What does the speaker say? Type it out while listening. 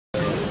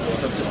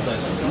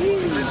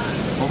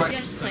What about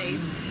Yes,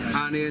 please.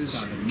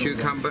 onions,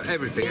 cucumber,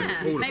 everything? Yeah,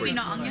 all the maybe fruit.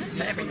 not onions,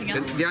 but everything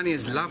else. The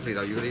onion's lovely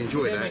though, you really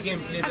enjoy that. Okay.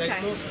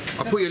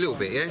 I'll put you a little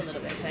bit,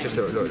 yeah? Just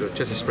a little,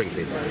 just a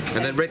sprinkling.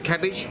 And then red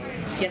cabbage.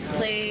 Yes,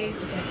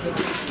 please.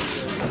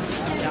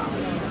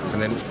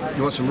 And then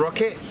you want some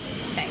rocket?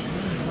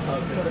 Thanks.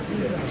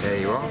 There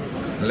you are.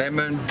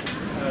 Lemon,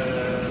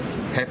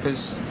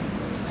 peppers.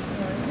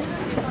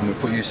 And we'll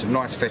put you some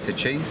nice feta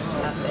cheese.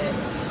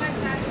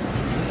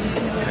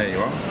 There you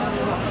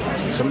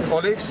are. Some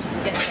olives.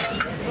 Yes.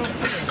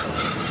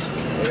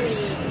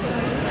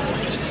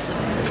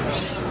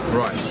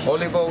 Right.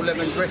 Olive oil,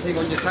 lemon dressing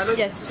on your salad?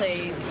 Yes,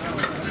 please.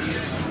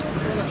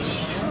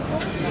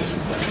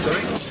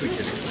 Sorry? Sweet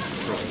chilli.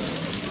 Right.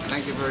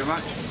 Thank you very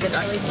much. Yes,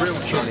 That's please. real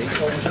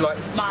chilli. Or would you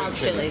like Mild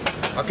sweet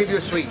chillies. I'll give you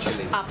a sweet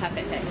chilli. Ah,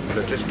 perfect, thanks.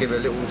 So just give it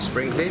a little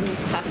sprinkling.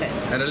 Perfect.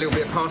 And a little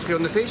bit of parsley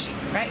on the fish.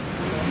 Right.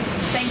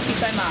 Thank you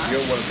so much.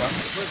 You're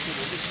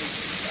welcome.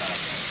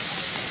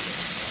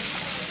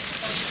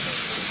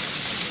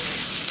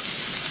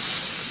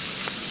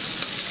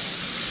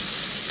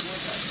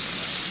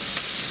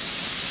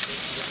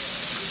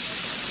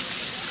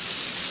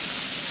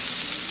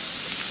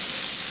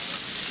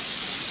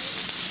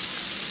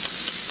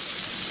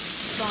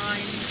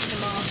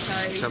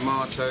 Lime,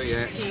 Tomato,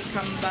 yeah.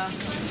 cucumber,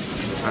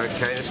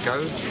 Okay, let's go.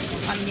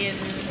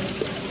 onions,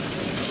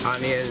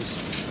 Onions.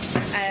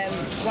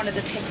 one of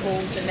the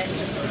pickles, and then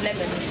just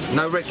lemon.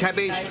 No red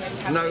cabbage.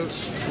 No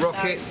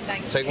rocket. No,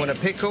 thank So you want a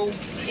pickle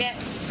Yeah,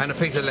 and a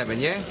piece of lemon,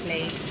 yeah?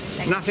 please.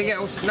 Thank Nothing you.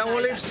 else? No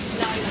olives?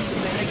 No.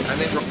 And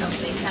then rocket.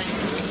 Lovely,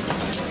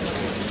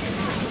 thanks.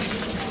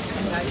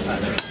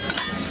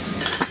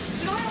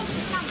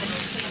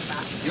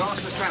 You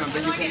ask for salmon,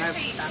 but you can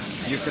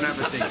have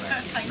a sea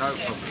bass. No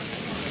problem.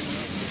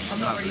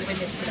 I'm not really with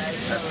it today.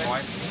 That's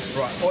fine.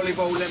 Right, olive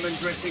oil, lemon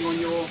dressing on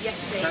your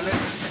salad.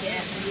 Yeah.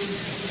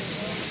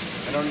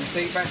 And on the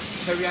sea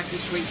bass,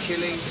 teriyaki sweet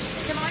chili.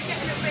 Can I get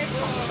a little bit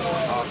more?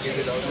 I'll give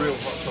it a real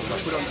hot sauce.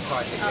 I'll put it on the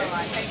side here.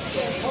 Alright, thank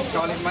you.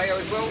 Garlic mayo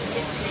as well.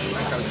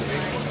 That goes with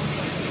it.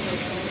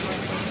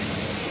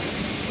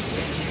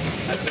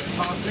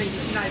 Parsley.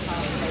 No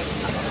parsley.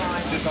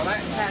 Alright. Just like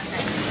that.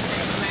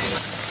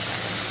 Perfect.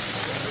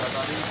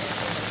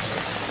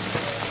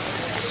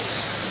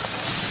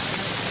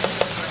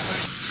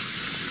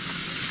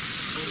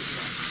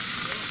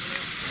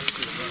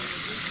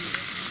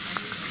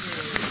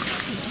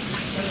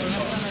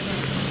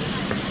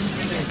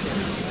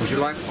 Would you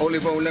like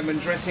olive oil lemon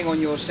dressing on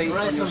your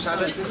salad? Just a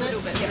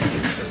little bit.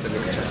 Just a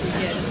little bit.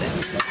 Yeah,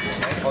 just a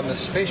bit. On the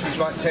fish, would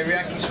you like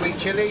teriyaki sweet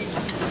chili?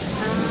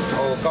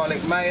 Or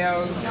garlic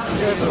mayo?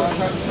 Yeah.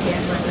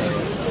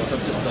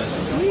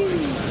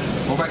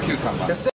 What about cucumber?